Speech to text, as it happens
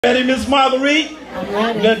Ready, Miss Marguerite? I'm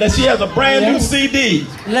ready. That she has a brand new CD.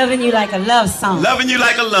 Loving You Like a Love Song. Loving You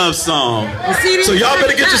Like a Love Song. So y'all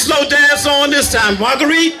better get your slow dance on this time.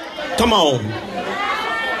 Marguerite, come on.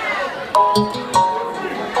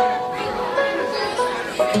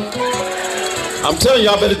 I'm telling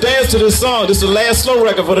y'all better dance to this song. This is the last slow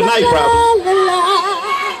record for the night, probably.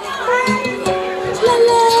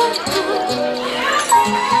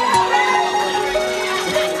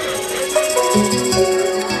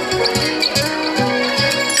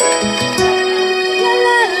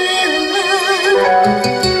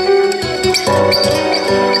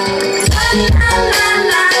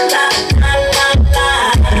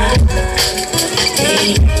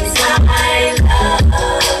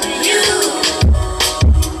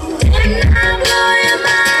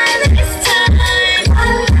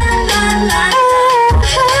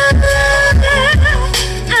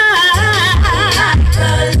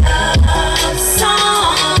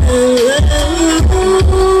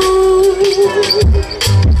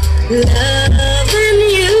 Loving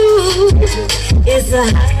you is the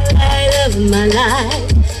highlight of my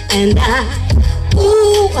life, and I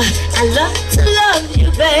love to love you,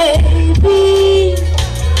 baby.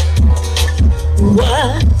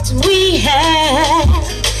 What we have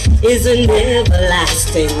is an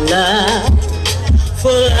everlasting love,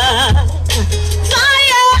 full of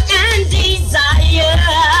fire and desire,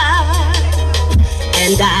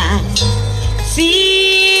 and I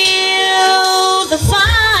feel the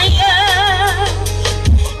fire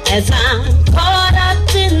as I'm caught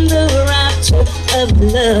up in the rapture of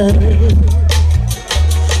love.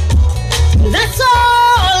 That's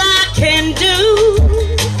all I can do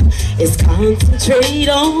is concentrate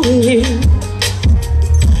on you,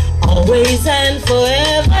 always and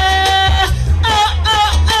forever.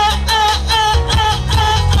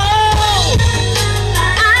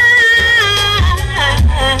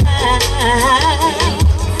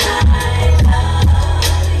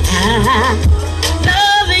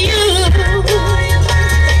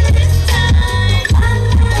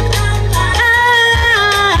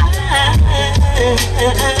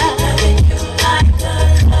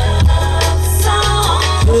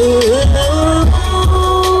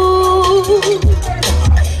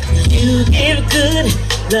 You give good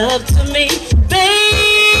love to me,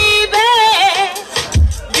 baby.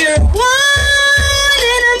 You're one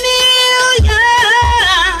in a million.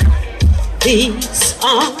 These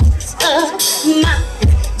arms of mine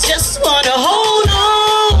just wanna hold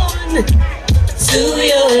on to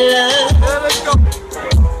your love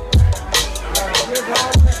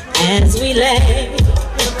as we lay.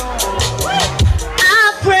 I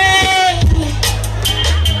pray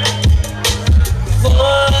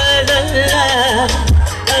for the love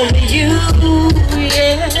of you,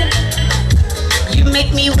 yeah. You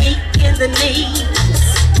make me weak in the knees.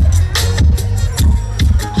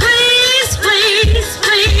 Please, please,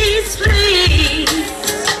 please, please,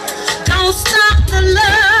 don't stop the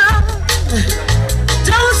love.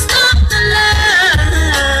 Don't stop the love.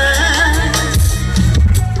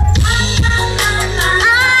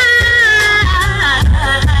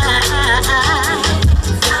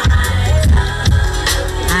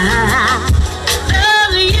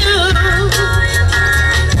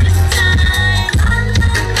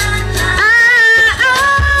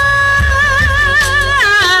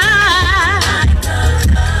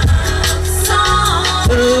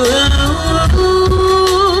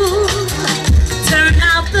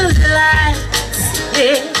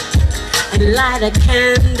 Light a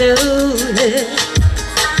candle.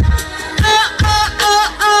 Oh, oh, oh,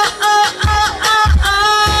 oh, oh, oh, oh,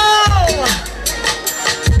 oh.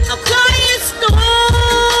 A quiet storm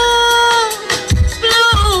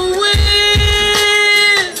blowing.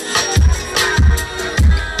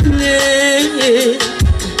 Yeah.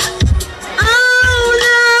 Oh,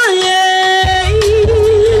 no, yeah.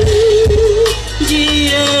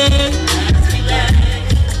 Yeah.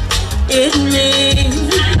 It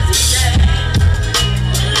means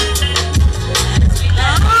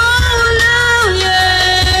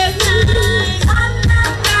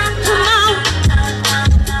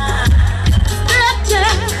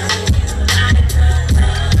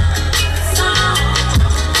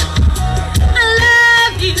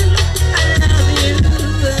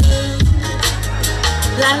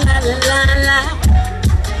la la la la la.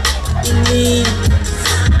 It means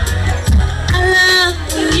I love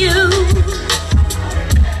you.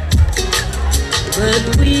 What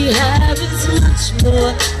we have is much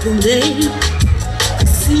more than they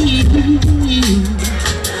see.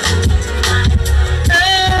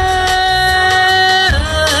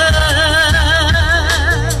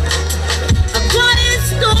 A quiet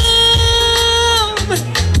storm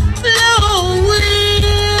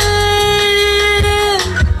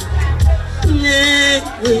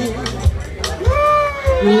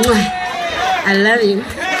I love you.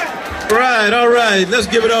 All right. Let's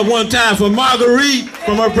give it up one time for Marguerite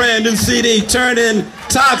from her brand new CD, Turning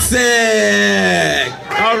Toxic.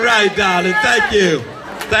 All right, darling. Thank you.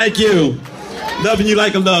 Thank you. Loving you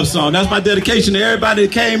like a love song. That's my dedication to everybody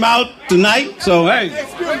that came out tonight. So, hey. You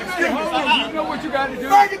know what you got to do.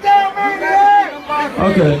 Break it down, Maniacs!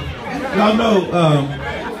 Okay. Y'all know,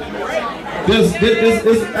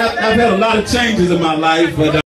 I've had a lot of changes in my life, but